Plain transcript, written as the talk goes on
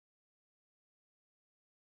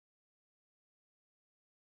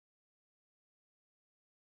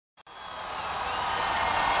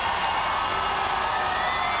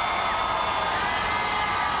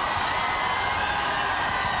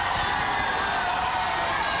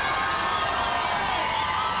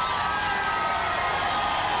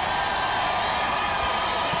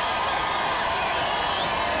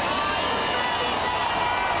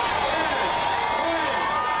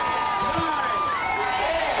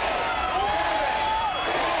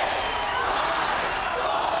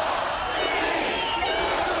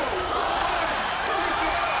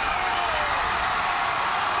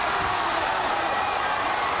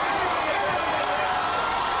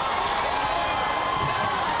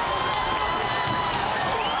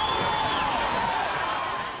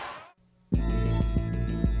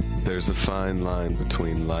There's a fine line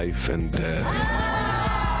between life and death,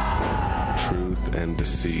 truth and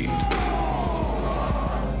deceit,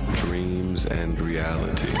 dreams and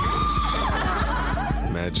reality.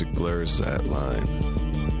 Magic blurs that line.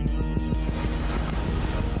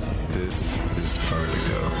 This is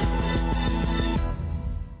Vertigo.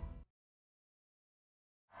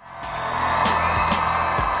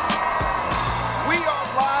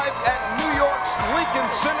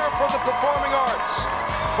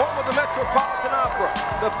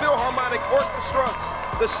 The Philharmonic Orchestra,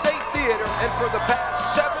 the State Theater, and for the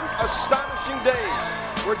past 7 astonishing days,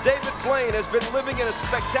 where David Blaine has been living in a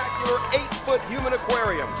spectacular 8-foot human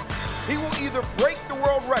aquarium. He will either break the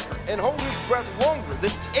world record and hold his breath longer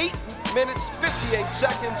than 8 minutes 58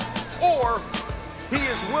 seconds, or he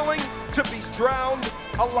is willing to be drowned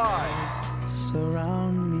alive.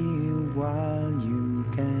 Surround me while you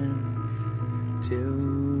can,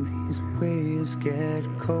 till these waves get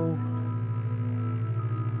cold.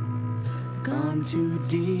 Gone too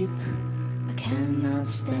deep, I cannot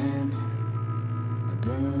stand.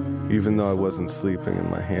 Even though I wasn't sleeping and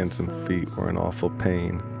my hands and feet were in awful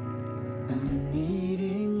pain,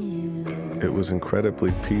 it was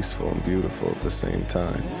incredibly peaceful and beautiful at the same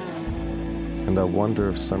time. And I wonder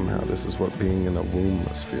if somehow this is what being in a womb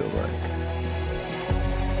must feel like.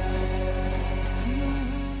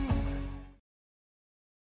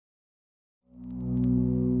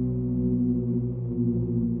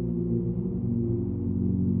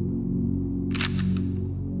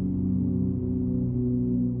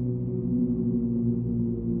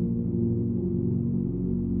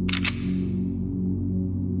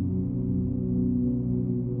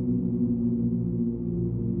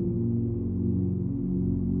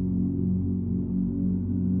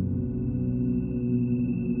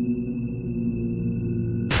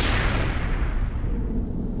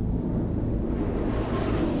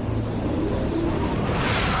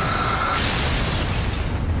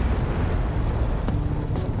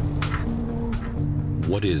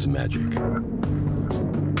 What is magic? The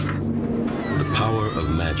power of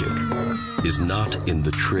magic is not in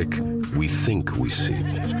the trick we think we see.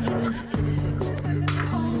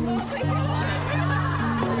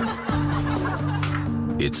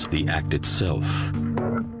 It's the act itself.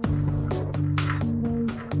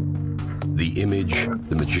 The image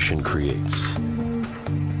the magician creates.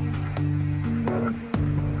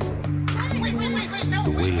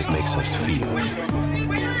 The way it makes us feel.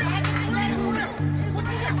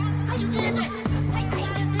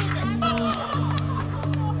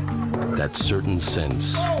 That certain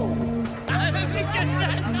sense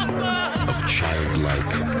of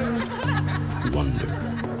childlike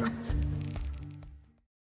wonder.